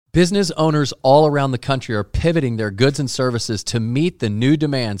Business owners all around the country are pivoting their goods and services to meet the new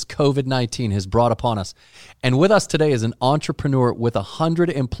demands COVID-19 has brought upon us. And with us today is an entrepreneur with 100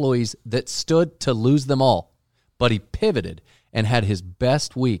 employees that stood to lose them all, but he pivoted and had his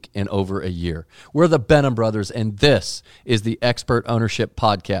best week in over a year. We're the Benham Brothers, and this is the Expert Ownership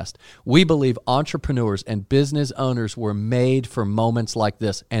Podcast. We believe entrepreneurs and business owners were made for moments like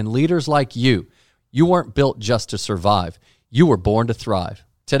this, and leaders like you weren't built just to survive. You were born to thrive.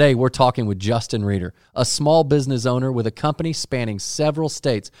 Today, we're talking with Justin Reeder, a small business owner with a company spanning several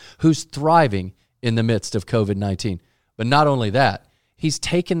states who's thriving in the midst of COVID-19. But not only that, he's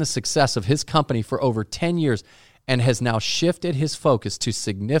taken the success of his company for over 10 years and has now shifted his focus to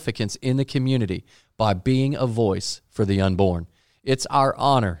significance in the community by being a voice for the unborn. It's our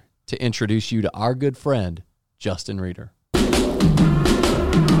honor to introduce you to our good friend, Justin Reeder.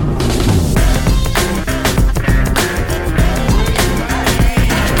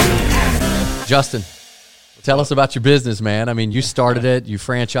 Justin, tell us about your business, man. I mean, you started it, you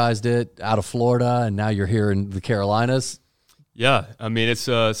franchised it out of Florida, and now you're here in the Carolinas. Yeah, I mean, it's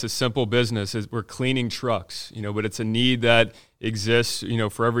a simple business. We're cleaning trucks, but it's a need that exists,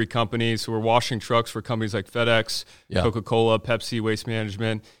 for every company. So we're washing trucks for companies like FedEx, Coca-Cola, Pepsi, Waste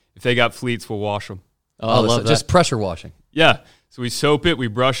Management. If they got fleets, we'll wash them. Oh, I love that. Just pressure washing. Yeah. So we soap it, we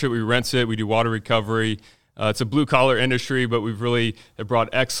brush it, we rinse it, we do water recovery. It's a blue-collar industry, but we've really brought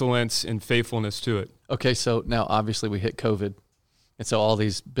excellence and faithfulness to it. Okay, so now obviously we hit COVID. And so all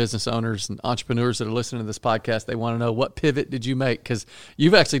these business owners and entrepreneurs that are listening to this podcast, they want to know, what pivot did you make? Because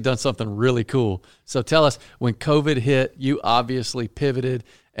you've actually done something really cool. So tell us, when COVID hit, you obviously pivoted.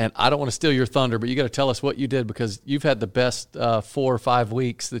 And I don't want to steal your thunder, but you got to tell us what you did, because you've had the best 4 or 5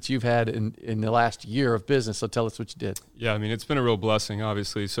 weeks that you've had in the last year of business. So tell us what you did. Yeah, I mean, it's been a real blessing,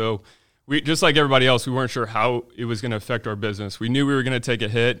 obviously. So we, just like everybody else, we weren't sure how it was going to affect our business. We knew we were going to take a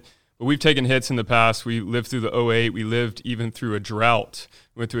hit, but we've taken hits in the past. We lived through the 2008. We lived even through a drought.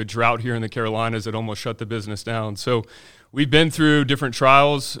 We went through a drought here in the Carolinas that almost shut the business down. So we've been through different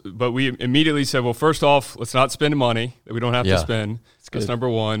trials, but we immediately said, well, first off, let's not spend money that we don't have to spend. That's number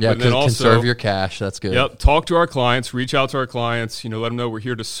one. Yeah, but then also conserve your cash. That's good. Yep. Talk to our clients, reach out to our clients, let them know we're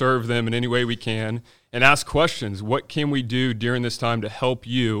here to serve them in any way we can, and ask questions. What can we do during this time to help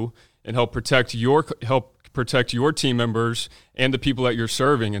you and help protect your team members and the people that you're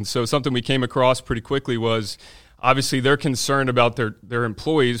serving? And so something we came across pretty quickly was, obviously they're concerned about their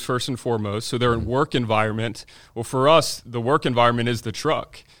employees first and foremost, so their work environment. Well, for us, the work environment is the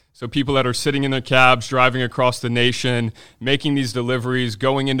truck. So people that are sitting in their cabs, driving across the nation, making these deliveries,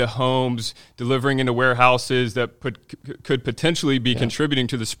 going into homes, delivering into warehouses that could potentially be contributing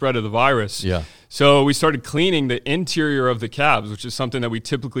to the spread of the virus. Yeah. So we started cleaning the interior of the cabs, which is something that we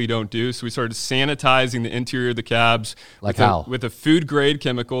typically don't do. So we started sanitizing the interior of the cabs with a food-grade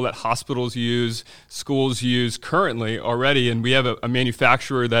chemical that hospitals use, schools use currently already. And we have a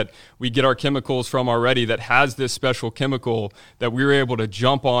manufacturer that we get our chemicals from already that has this special chemical that we were able to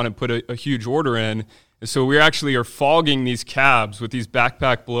jump on and put a huge order in. And so we actually are fogging these cabs with these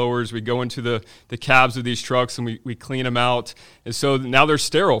backpack blowers. We go into the cabs of these trucks and we clean them out. And so now they're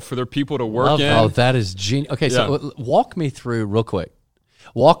sterile for their people to work in. Oh, that is genius. Okay, so walk me through real quick.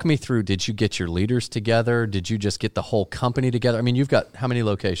 Did you get your leaders together? Did you just get the whole company together? I mean, you've got how many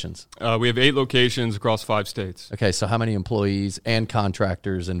locations? We have 8 locations across 5 states. Okay, so how many employees and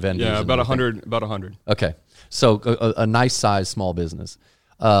contractors and vendors? Yeah, about 100. Okay, so a nice size small business.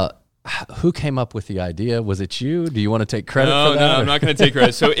 Who came up with the idea? Was it you? Do you want to take credit for that? No, I'm not going to take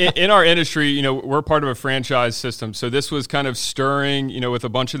credit. So in our industry, we're part of a franchise system. So this was kind of stirring, with a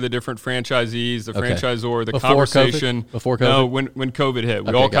bunch of the different franchisees, the franchisor, the conversation. Before COVID? No, when COVID hit.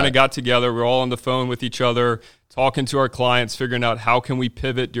 We all kind of got together. We're all on the phone with each other, talking to our clients, figuring out how can we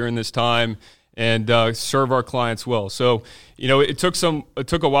pivot during this time and serve our clients well. So, it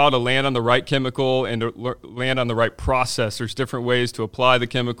took a while to land on the right chemical and to land on the right process. There's different ways to apply the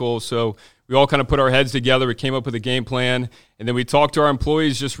chemical. So we all kind of put our heads together. We came up with a game plan, and then we talked to our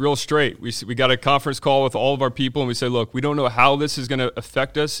employees just real straight. We got a conference call with all of our people, and we said, look, we don't know how this is going to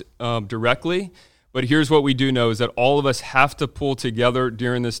affect us directly, but here's what we do know is that all of us have to pull together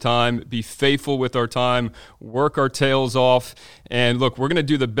during this time, be faithful with our time, work our tails off. And look, we're going to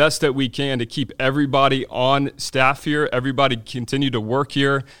do the best that we can to keep everybody on staff here, everybody continue to work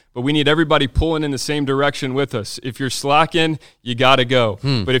here, but we need everybody pulling in the same direction with us. If you're slacking, you got to go.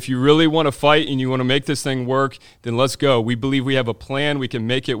 But if you really want to fight and you want to make this thing work, then let's go. We believe we have a plan. We can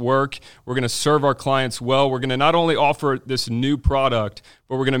make it work. We're going to serve our clients well. We're going to not only offer this new product,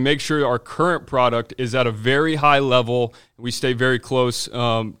 but we're going to make sure our current product is at a very high level, We stay very close,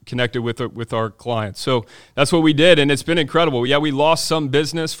 connected with our clients. So that's what we did, and it's been incredible. Yeah, we lost some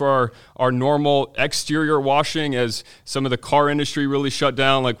business for our normal exterior washing as some of the car industry really shut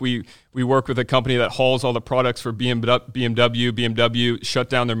down. Like we work with a company that hauls all the products for BMW. BMW shut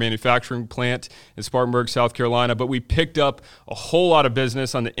down their manufacturing plant in Spartanburg, South Carolina. But we picked up a whole lot of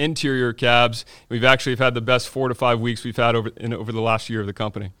business on the interior cabs. We've actually had the best 4 to 5 weeks we've had over the last year of the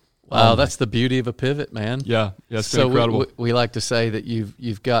company. Wow, that's the beauty of a pivot, man. Yeah, it's been incredible. We like to say that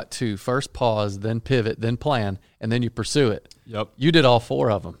you've got to first pause, then pivot, then plan, and then you pursue it. Yep. You did all 4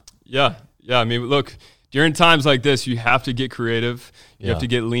 of them. Yeah. I mean, look, during times like this, you have to get creative. You have to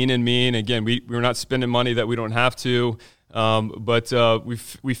get lean and mean. Again, we're not spending money that we don't have to. But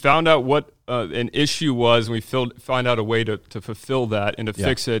we found out what an issue was, and we find out a way to fulfill that and to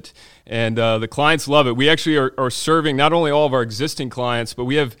fix it. And the clients love it. We actually are serving not only all of our existing clients, but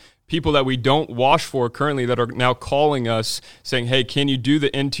we have people that we don't wash for currently that are now calling us saying, hey, can you do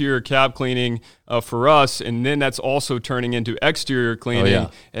the interior cab cleaning for us? And then that's also turning into exterior cleaning.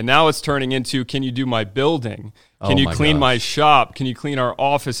 And now it's turning into, can you do my building? Can you clean my shop? Can you clean our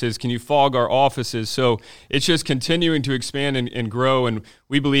offices? Can you fog our offices? So it's just continuing to expand and grow. And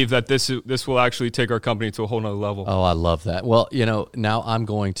we believe that this will actually take our company to a whole nother level. Oh, I love that. Well, now I'm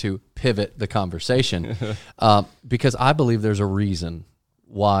going to pivot the conversation because I believe there's a reason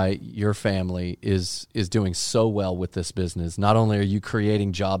why your family is doing so well with this business. Not only are you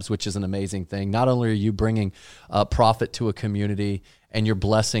creating jobs, which is an amazing thing, not only are you bringing profit to a community, and you're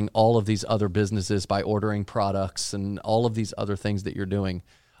blessing all of these other businesses by ordering products and all of these other things that you're doing,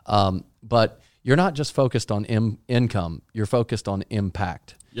 but you're not just focused on income, you're focused on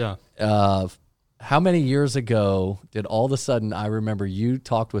impact. Yeah. How many years ago did all of a sudden I remember you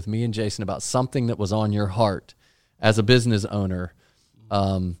talked with me and Jason about something that was on your heart as a business owner?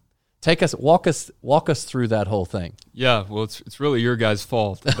 Walk us through that whole thing. Yeah, well, it's really your guys'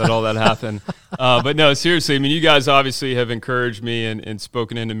 fault that all that happened. But no, seriously, I mean, you guys obviously have encouraged me and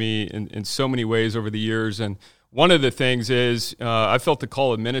spoken into me in so many ways over the years. And one of the things is I felt the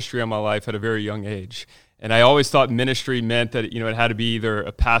call of ministry on my life at a very young age. And I always thought ministry meant that, it had to be either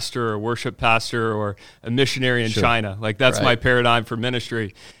a pastor or a worship pastor or a missionary in China. Like that's my paradigm for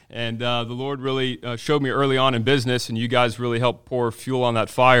ministry. And the Lord really showed me early on in business, and you guys really helped pour fuel on that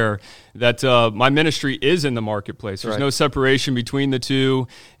fire, that my ministry is in the marketplace. There's no separation between the two.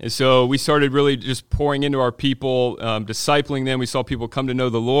 And so we started really just pouring into our people, discipling them. We saw people come to know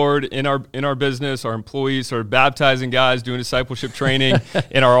the Lord in our business. Our employees started baptizing guys, doing discipleship training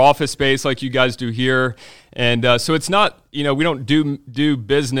in our office space like you guys do here. And so it's not, we don't do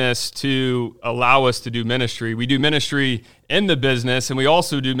business to allow us to do ministry. We do ministry in the business, and we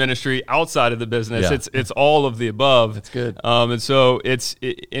also do ministry outside of the business. Yeah. It's all of the above. That's good. And so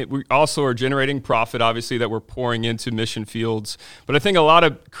we also are generating profit, obviously, that we're pouring into mission fields. But I think a lot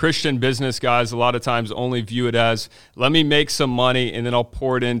of Christian business guys a lot of times only view it as, let me make some money and then I'll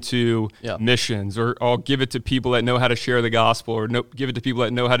pour it into missions, or I'll give it to people that know how to share the gospel, or give it to people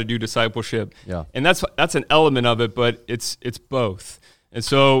that know how to do discipleship. Yeah. And that's an element of it, but it's both. And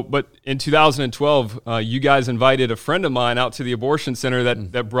so, but in 2012, you guys invited a friend of mine out to the abortion center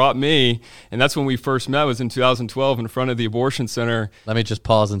that brought me, and that's when we first met, was in 2012 in front of the abortion center. Let me just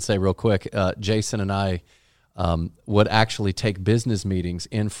pause and say real quick, Jason and I would actually take business meetings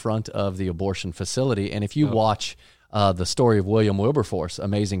in front of the abortion facility, and if you watch the story of William Wilberforce,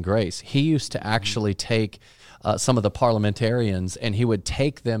 Amazing Grace, he used to actually take some of the parliamentarians, and he would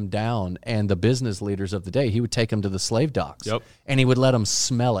take them down, and the business leaders of the day, he would take them to the slave docks, and he would let them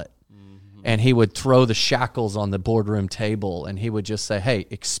smell it, and he would throw the shackles on the boardroom table, and he would just say, hey,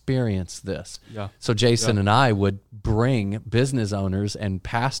 experience this. So Jason and I would bring business owners and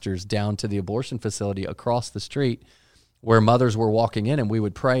pastors down to the abortion facility across the street where mothers were walking in, and we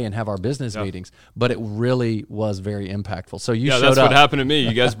would pray and have our business meetings. But it really was very impactful. So you showed up. Yeah, that's what happened to me.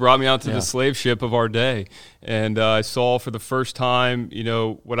 You guys brought me out to the slave ship of our day. And I saw for the first time,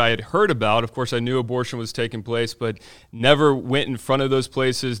 what I had heard about. Of course, I knew abortion was taking place, but never went in front of those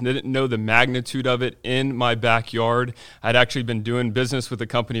places, didn't know the magnitude of it in my backyard. I'd actually been doing business with a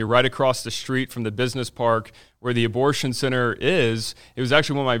company right across the street from the business park where the abortion center is. It was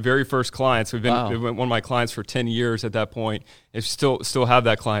actually one of my very first clients. We've been one of my clients for 10 years at that point. I still have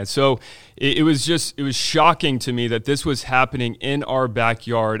that client. So it was shocking to me that this was happening in our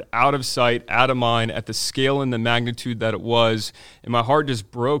backyard, out of sight, out of mind, at the scale and the magnitude that it was. And my heart just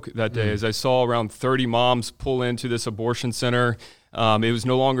broke that day as I saw around 30 moms pull into this abortion center. It was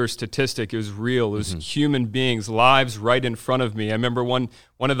no longer a statistic. It was real. It was human beings, lives right in front of me. I remember one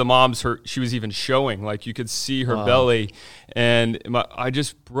of the moms, she was even showing, like you could see her belly. And I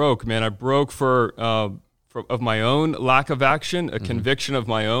just broke, man. I broke for of my own lack of action, a conviction of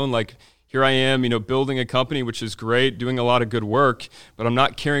my own, like, here I am, building a company, which is great, doing a lot of good work, but I'm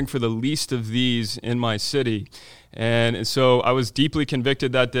not caring for the least of these in my city. And so I was deeply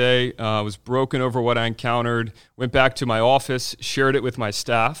convicted that day. I was broken over what I encountered, went back to my office, shared it with my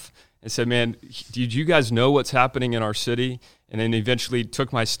staff, and said, man, did you guys know what's happening in our city? And then eventually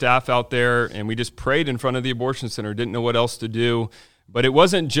took my staff out there, and we just prayed in front of the abortion center, didn't know what else to do. But it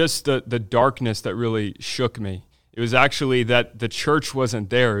wasn't just the darkness that really shook me. It was actually that the church wasn't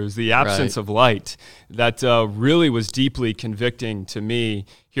there. It was the absence of light that really was deeply convicting to me.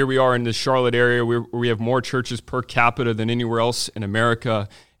 Here we are in the Charlotte area where we have more churches per capita than anywhere else in America,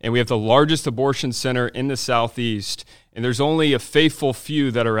 and we have the largest abortion center in the Southeast, and there's only a faithful few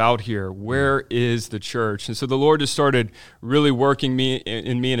that are out here. Where is the church? And so the Lord just started really working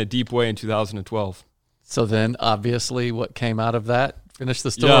in me in a deep way in 2012. So then, obviously, what came out of that? Finish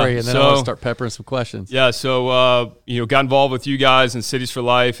the story, and then I'll start peppering some questions. Yeah, so got involved with you guys in Cities for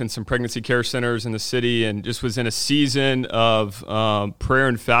Life and some pregnancy care centers in the city, and just was in a season of prayer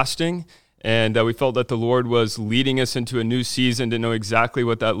and fasting. And we felt that the Lord was leading us into a new season. Didn't know exactly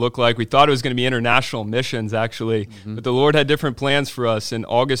what that looked like. We thought it was going to be international missions, actually, but the Lord had different plans for us. In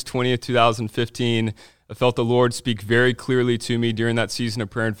August 20th, 2015, I felt the Lord speak very clearly to me during that season of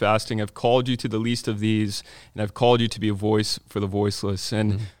prayer and fasting. I've called you to the least of these, and I've called you to be a voice for the voiceless.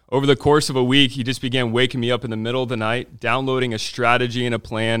 And over the course of a week, he just began waking me up in the middle of the night, downloading a strategy and a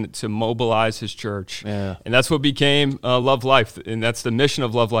plan to mobilize his church. Yeah. And that's what became Love Life. And that's the mission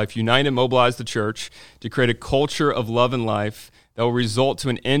of Love Life: unite and mobilize the church to create a culture of love and life that will result to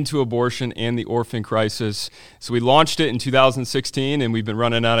an end to abortion and the orphan crisis. So we launched it in 2016, and we've been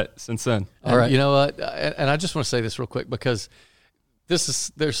running at it since then. All right. You know what? And I just want to say this real quick, because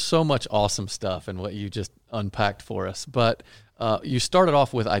there's so much awesome stuff in what you just unpacked for us. But you started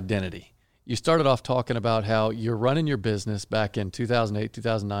off with identity. You started off talking about how you're running your business back in 2008,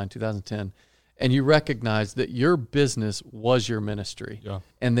 2009, 2010, and you recognized that your business was your ministry,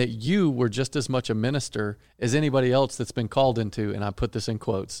 and that you were just as much a minister as anybody else that's been called into, and I put this in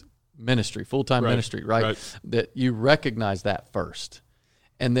quotes, ministry, full-time ministry, right? That you recognize that first.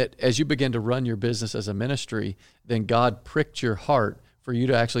 And that as you begin to run your business as a ministry, then God pricked your heart for you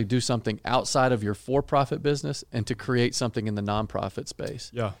to actually do something outside of your for-profit business and to create something in the nonprofit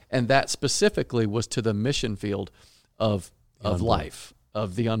space. Yeah. And that specifically was to the mission field of life,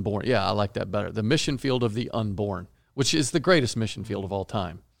 of the unborn. Yeah, I like that better. The mission field of the unborn, which is the greatest mission field of all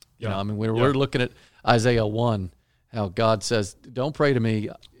time. Yeah. You know, I mean, we're looking at Isaiah 1, how God says, don't pray to me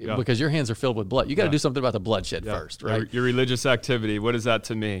because your hands are filled with blood. You got to do something about the bloodshed first, right? Your religious activity, what is that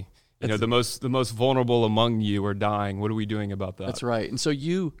to me? The most vulnerable among you are dying. What are we doing about that? That's right. And so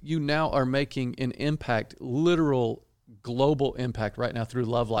you now are making an impact, literal global impact right now through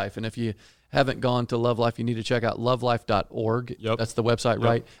Love Life. And if you haven't gone to Love Life, you need to check out lovelife.org. That's the website,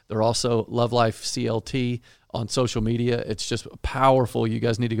 right? They're also Love Life CLT on social media. It's just powerful. You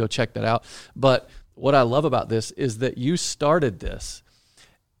guys need to go check that out. But what I love about this is that you started this,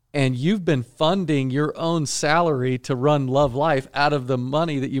 and you've been funding your own salary to run Love Life out of the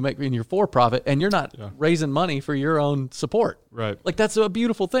money that you make in your for-profit, and you're not raising money for your own support. Right. Like, that's a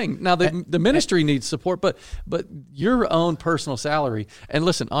beautiful thing. Now, the ministry needs support, but your own personal salary. And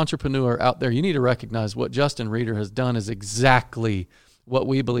listen, entrepreneur out there, you need to recognize what Justin Reeder has done is exactly what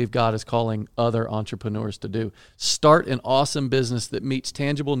we believe God is calling other entrepreneurs to do. Start an awesome business that meets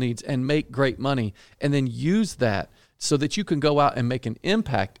tangible needs and make great money, and then use that so that you can go out and make an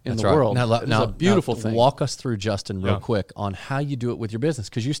impact in the world. Now, it's a beautiful thing. Walk us through, Justin, real quick on how you do it with your business,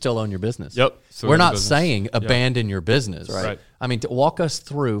 because you still own your business. Yep. So we're not saying abandon your business. Right. I mean, to walk us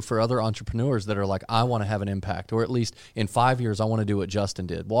through for other entrepreneurs that are like, I want to have an impact, or at least in 5 years, I want to do what Justin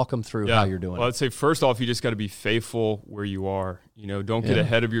did. Walk them through how you're doing Well, I'd say first off, you just got to be faithful where you are. Don't get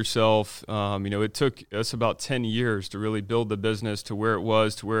ahead of yourself. It took us about 10 years to really build the business to where it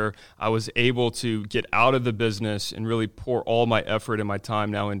was, to where I was able to get out of the business and really pour all my effort and my time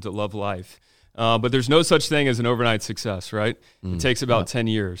now into Love Life. But there's no such thing as an overnight success, right? It takes about 10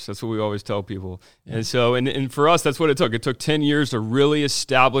 years. That's what we always tell people. And so, and for us, that's what it took. It took 10 years to really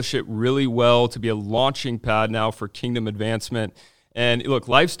establish it really well, to be a launching pad now for kingdom advancement. And look,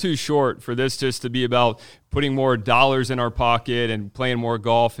 life's too short for this just to be about putting more dollars in our pocket and playing more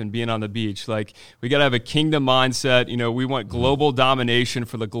golf and being on the beach. Like, we got to have a kingdom mindset. We want global domination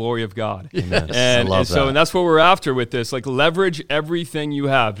for the glory of God. Yes. And that's what we're after with this. Like, leverage everything you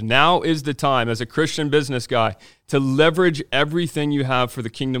have. Now is the time, as a Christian business guy, to leverage everything you have for the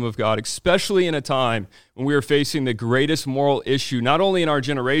kingdom of God, especially in a time when we are facing the greatest moral issue, not only in our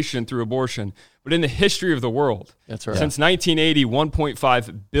generation through abortion, but in the history of the world. That's right. Since 1980,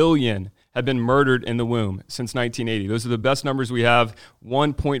 1.5 billion have been murdered in the womb since 1980. Those are the best numbers we have,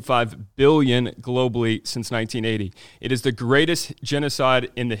 1.5 billion globally since 1980. It is the greatest genocide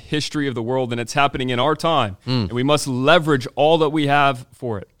in the history of the world, and it's happening in our time. And we must leverage all that we have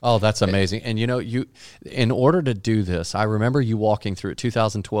for it. Oh, that's amazing. And in order to do this, I remember you walking through it.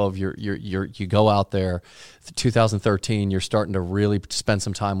 2012, you go out there. 2013, you're starting to really spend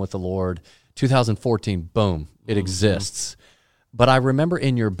some time with the Lord. 2014, boom, it exists. But I remember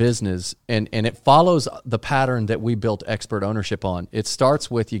in your business, and it follows the pattern that we built Expert Ownership on. It starts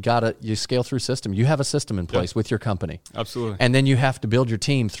with you scale through system. You have a system in place with your company. Absolutely. And then you have to build your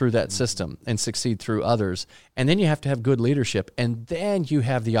team through that system and succeed through others. And then you have to have good leadership. And then you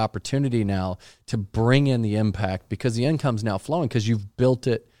have the opportunity now to bring in the impact because the income's now flowing because you've built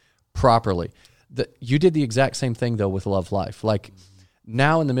it properly. You did the exact same thing, though, with Love Life. Like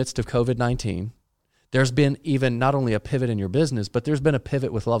now in the midst of COVID-19, there's been even not only a pivot in your business, but there's been a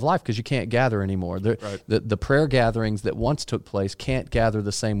pivot with Love Life because you can't gather anymore. The prayer gatherings that once took place can't gather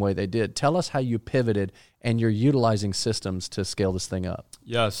the same way they did. Tell us how you pivoted and you're utilizing systems to scale this thing up.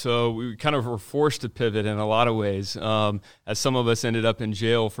 Yeah, so we kind of were forced to pivot in a lot of ways, as some of us ended up in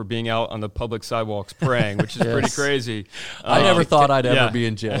jail for being out on the public sidewalks praying, which is pretty crazy. I never thought I'd ever be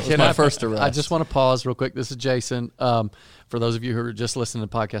in jail. It was my first arrest. I just want to pause real quick. This is Jason. For those of you who are just listening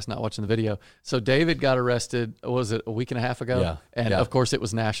to the podcast, not watching the video. So David got arrested, was it a week and a half ago? Yeah. And of course it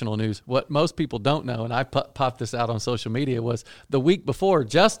was national news. What most people don't know, and I popped this out on social media, was the week before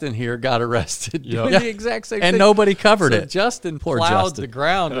Justin here got arrested doing the exact same thing. And nobody covered it. Justin plowed the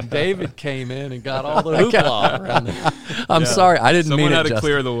ground and David came in and got all the hoopla around it. I'm sorry. I didn't mean it, Someone had to Justin.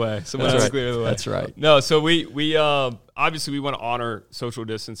 clear the way. That's right. No, so we obviously we want to honor social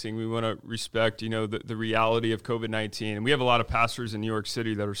distancing. We want to respect, the reality of COVID-19. And we have a lot of pastors in New York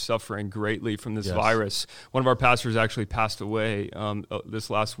City that are suffering greatly from this virus. One of our pastors actually passed away this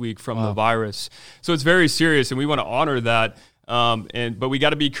last week from the virus. So it's very serious, and we want to honor that. But we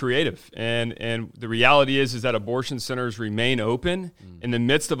got to be creative. And the reality is that abortion centers remain open in the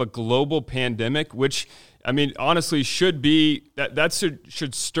midst of a global pandemic, which, I mean, honestly, should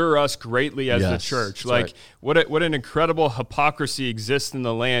stir us greatly as the church. Like, right. What an incredible hypocrisy exists in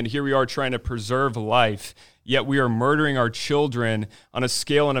the land. Here we are trying to preserve life, yet we are murdering our children on a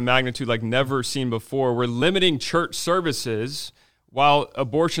scale and a magnitude like never seen before. We're limiting church services while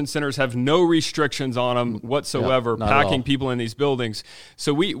abortion centers have no restrictions on them whatsoever, packing people in these buildings.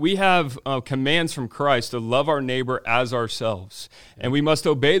 So we have commands from Christ to love our neighbor as ourselves, and we must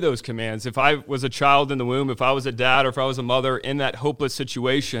obey those commands. If I was a child in the womb, if I was a dad, or if I was a mother in that hopeless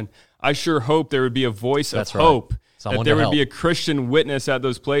situation, I sure hope there would be a voice of hope. That there would be a Christian witness at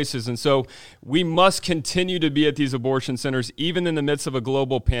those places. And so we must continue to be at these abortion centers, even in the midst of a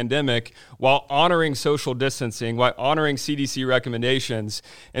global pandemic, while honoring social distancing, while honoring CDC recommendations.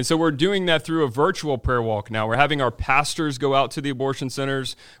 And so we're doing that through a virtual prayer walk now. We're having our pastors go out to the abortion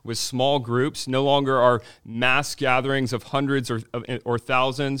centers with small groups, no longer our mass gatherings of hundreds or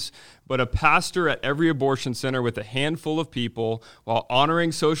thousands, but a pastor at every abortion center with a handful of people while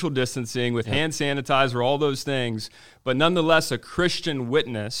honoring social distancing with hand sanitizer, all those things, but nonetheless a Christian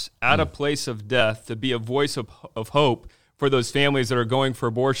witness at a place of death to be a voice of hope for those families that are going for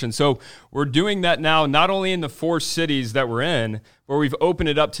abortion. So we're doing that now, not only in the 4 cities that we're in, but we've opened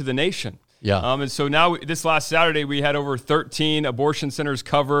it up to the nation. Yeah. And so now this last Saturday, we had over 13 abortion centers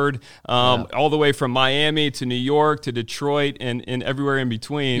covered, all the way from Miami to New York to Detroit and everywhere in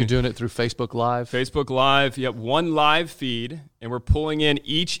between. You're doing it through Facebook Live? Facebook Live. You have one live feed, and we're pulling in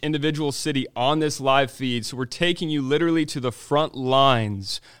each individual city on this live feed. So we're taking you literally to the front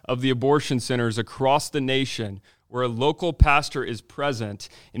lines of the abortion centers across the nation, where a local pastor is present,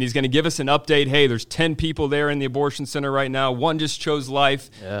 and he's going to give us an update. Hey, there's 10 people there in the abortion center right now. One just chose life.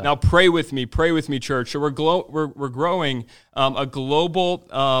 Yeah. Now pray with me, church. So we're growing a global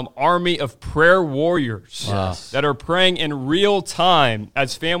army of prayer warriors that are praying in real time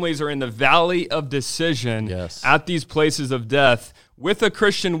as families are in the valley of decision at these places of death, with a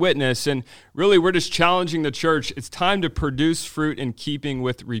Christian witness. And really, we're just challenging the church. It's time to produce fruit in keeping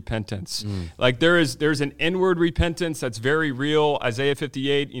with repentance. Like there's an inward repentance that's very real. Isaiah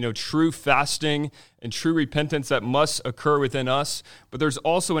 58, true fasting and true repentance that must occur within us. But there's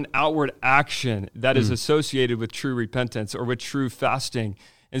also an outward action that is associated with true repentance or with true fasting.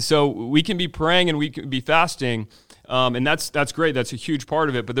 And so we can be praying and we can be fasting, and that's great. That's a huge part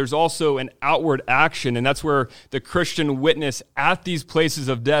of it. But there's also an outward action, and that's where the Christian witness at these places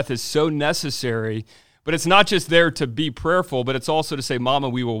of death is so necessary. But it's not just there to be prayerful, but it's also to say, Mama,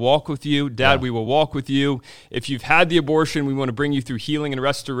 we will walk with you. Dad, we will walk with you. If you've had the abortion, we want to bring you through healing and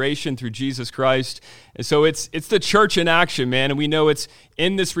restoration through Jesus Christ. And so it's the church in action, man. And we know it's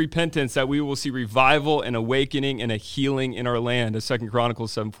in this repentance that we will see revival and awakening and a healing in our land, as 2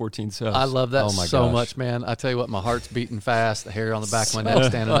 Chronicles 7:14 says. I love that much, man. I tell you what, my heart's beating fast, the hair on the back of my neck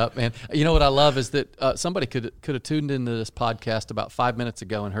standing up, man. You know what I love is that somebody could have tuned into this podcast about 5 minutes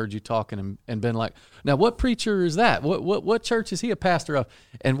ago and heard you talking and been like, now what preacher is that? What church is he a pastor of?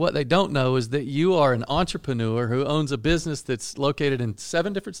 And what they don't know is that you are an entrepreneur who owns a business that's located in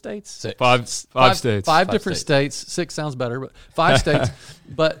 7 different states? Five states. Five different states. 6 sounds better, but 5 states.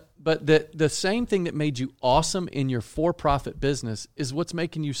 But the same thing that made you awesome in your for-profit business is what's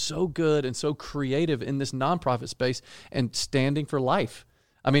making you so good and so creative in this nonprofit space and standing for life.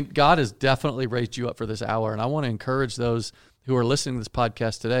 I mean, God has definitely raised you up for this hour, and I want to encourage those who are listening to this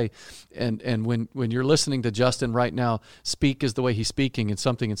podcast today. And when you're listening to Justin right now speak is the way he's speaking and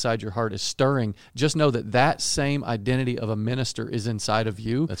something inside your heart is stirring, just know that same identity of a minister is inside of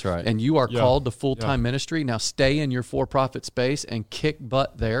you. That's right. And you are called to full-time ministry. Now stay in your for-profit space and kick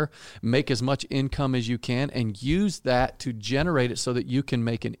butt there. Make as much income as you can and use that to generate it so that you can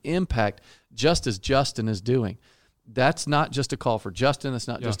make an impact just as Justin is doing. That's not just a call for Justin. That's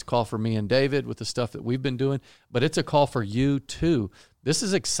not just a call for me and David with the stuff that we've been doing, but it's a call for you too. This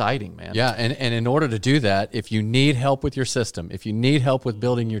is exciting, man. Yeah, and in order to do that, if you need help with your system, if you need help with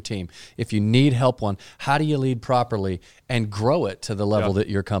building your team, if you need help on how do you lead properly and grow it to the level that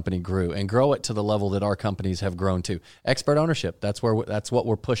your company grew and grow it to the level that our companies have grown to. Expert ownership, that's what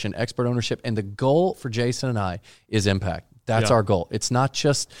we're pushing, expert ownership. And the goal for Jason and I is impact. That's our goal. It's not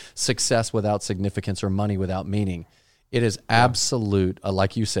just success without significance or money without meaning. It is absolute,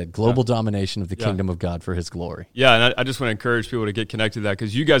 like you said, global domination of the kingdom of God for his glory. Yeah, and I just want to encourage people to get connected to that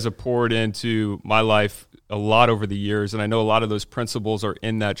because you guys have poured into my life a lot over the years, and I know a lot of those principles are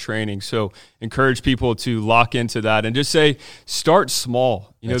in that training. So encourage people to lock into that and just say, start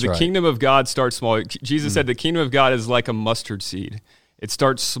small. You know, the kingdom of God starts small. Jesus said the kingdom of God is like a mustard seed. It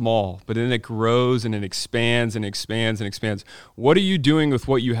starts small, but then it grows and it expands and expands and expands. What are you doing with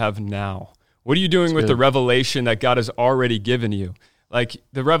what you have now? What are you doing with the revelation that God has already given you? Like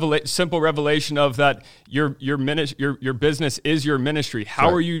the simple revelation of that your business is your ministry.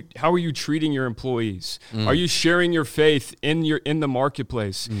 How are you treating your employees? Are you sharing your faith in the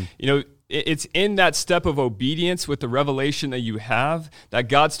marketplace? You know, it's in that step of obedience with the revelation that you have that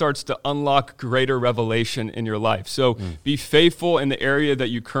God starts to unlock greater revelation in your life. So be faithful in the area that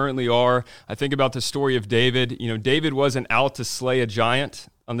you currently are. I think about the story of David. You know, David wasn't out to slay a giant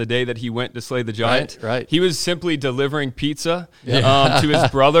on the day that he went to slay the giant. Right. He was simply delivering pizza to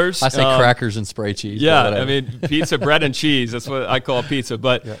his brothers. I say crackers and spray cheese. Yeah, I mean, pizza, bread, and cheese. That's what I call pizza.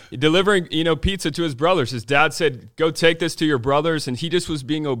 But delivering, pizza to his brothers. His dad said, go take this to your brothers. And he just was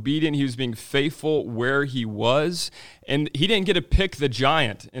being obedient. He was being faithful where he was. And he didn't get to pick the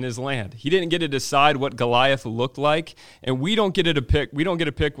giant in his land. He didn't get to decide what Goliath looked like. And we don't get to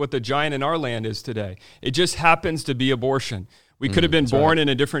pick what the giant in our land is today. It just happens to be abortion. We could have been born in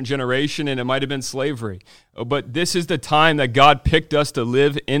a different generation, and it might have been slavery. But this is the time that God picked us to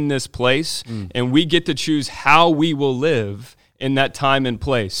live in this place, and we get to choose how we will live in that time and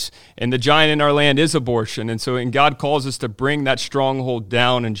place. And the giant in our land is abortion. And God calls us to bring that stronghold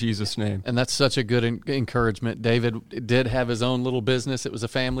down in Jesus' name. And that's such a good encouragement. David did have his own little business. It was a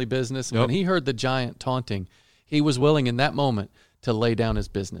family business. And when he heard the giant taunting, he was willing in that moment to lay down his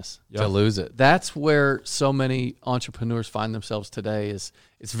business, to lose it. That's where so many entrepreneurs find themselves today. Is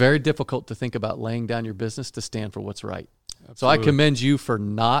it's very difficult to think about laying down your business to stand for what's right. Absolutely. So I commend you for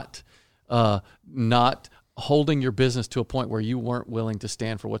not holding your business to a point where you weren't willing to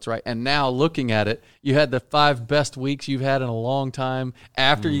stand for what's right. And now looking at it, you had the 5 best weeks you've had in a long time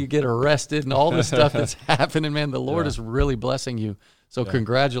after you get arrested and all the stuff that's happening, man. The Lord is really blessing you. So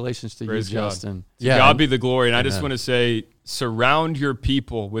congratulations to you, Justin. To God be the glory. And I just want to say, surround your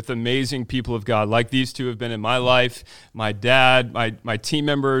people with amazing people of God, like these two have been in my life, my dad, my team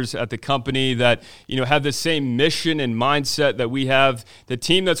members at the company that, have the same mission and mindset that we have. The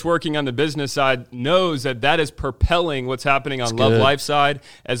team that's working on the business side knows that is propelling what's happening on Love Life side,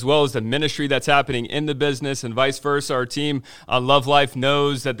 as well as the ministry that's happening in the business and vice versa. Our team on Love Life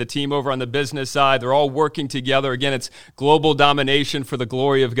knows that the team over on the business side, they're all working together. Again, it's global domination for the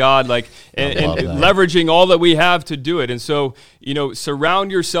glory of God, and leveraging all that we have to do it. And so,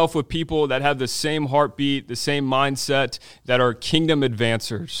 surround yourself with people that have the same heartbeat, the same mindset, that are kingdom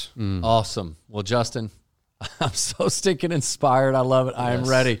advancers. Awesome. Well, Justin, I'm so stinking inspired. I love it. I am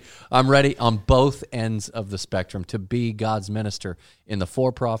ready. I'm ready on both ends of the spectrum to be God's minister in the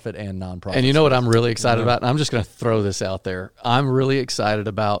for-profit and nonprofit. And you know what I'm really excited about? And I'm just going to throw this out there. I'm really excited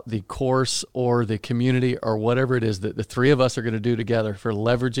about the course or the community or whatever it is that the three of us are going to do together for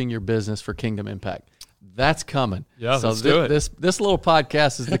leveraging your business for kingdom impact. That's coming. Yeah, so let's do it. This little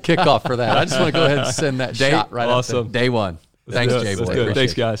podcast is the kickoff for that. I just want to go ahead and send that shot right awesome. out there. Day one. Thanks, Jay Boy.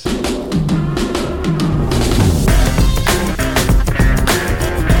 Thanks, guys.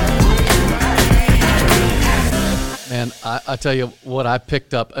 Man, I tell you what I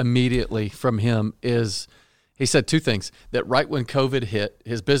picked up immediately from him is he said two things. That right when COVID hit,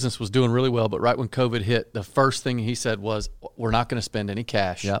 his business was doing really well, but right when COVID hit, the first thing he said was, we're not going to spend any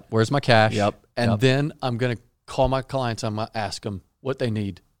cash. Yep. Where's my cash? Yep. And then I'm going to call my clients. I'm going to ask them what they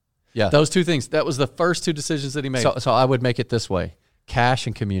need. Yeah. Those two things. That was the first two decisions that he made. So I would make it this way: cash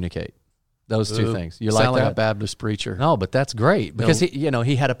and communicate. Those two things. You sound like like that? a Baptist preacher. No, but that's great because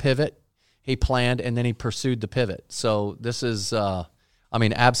he had a pivot. He planned and then he pursued the pivot. So this is,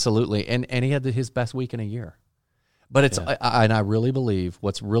 absolutely. And he had his best week in a year. But it's, and I really believe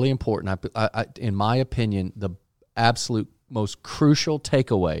what's really important, in my opinion, the absolute most crucial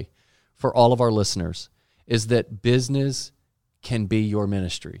takeaway for all of our listeners is that business can be your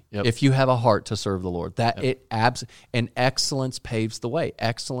ministry if you have a heart to serve the Lord. And excellence paves the way.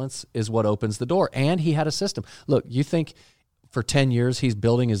 Excellence is what opens the door. And he had a system. Look, you think for 10 years he's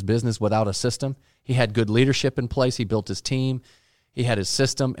building his business without a system? He had good leadership in place. He built his team. He had his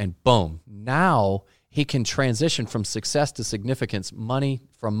system, and boom. Now he can transition from success to significance,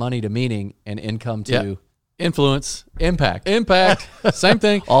 from money to meaning, and income to influence, impact. Same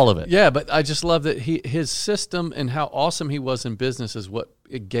thing. All of it. Yeah, but I just love that his system and how awesome he was in business is what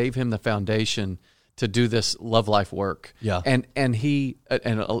it gave him the foundation to do this love life work. Yeah. And he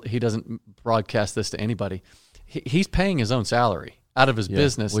doesn't broadcast this to anybody. He's paying his own salary out of his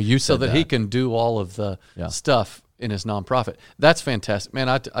business so that he can do all of the stuff in his nonprofit. That's fantastic.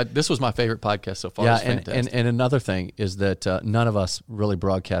 Man, this was my favorite podcast so far. Yeah, and another thing is that none of us really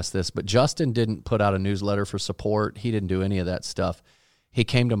broadcast this, but Justin didn't put out a newsletter for support. He didn't do any of that stuff. He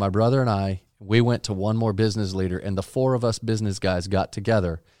came to my brother and I. We went to One More Business Leader, and the four of us business guys got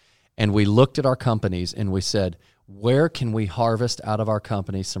together, and we looked at our companies, and we said, where can we harvest out of our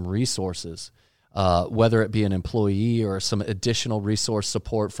company some resources, whether it be an employee or some additional resource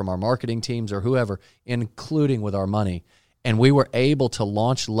support from our marketing teams or whoever, including with our money. And we were able to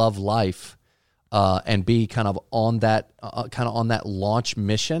launch Love Life and be kind of on that launch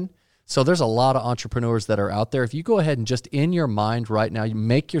mission. So there's a lot of entrepreneurs that are out there. If you go ahead and just in your mind right now, you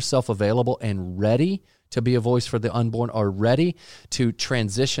make yourself available and ready to be a voice for the unborn, or ready to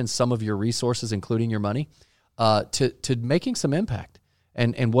transition some of your resources, including your money, to making some impact.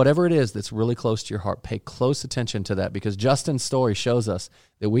 And whatever it is that's really close to your heart, pay close attention to that, because Justin's story shows us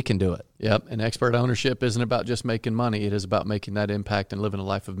that we can do it. Yep, and expert ownership isn't about just making money. It is about making that impact and living a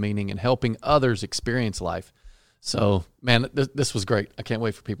life of meaning and helping others experience life. So, man, this was great. I can't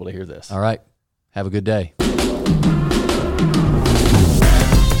wait for people to hear this. All right. Have a good day.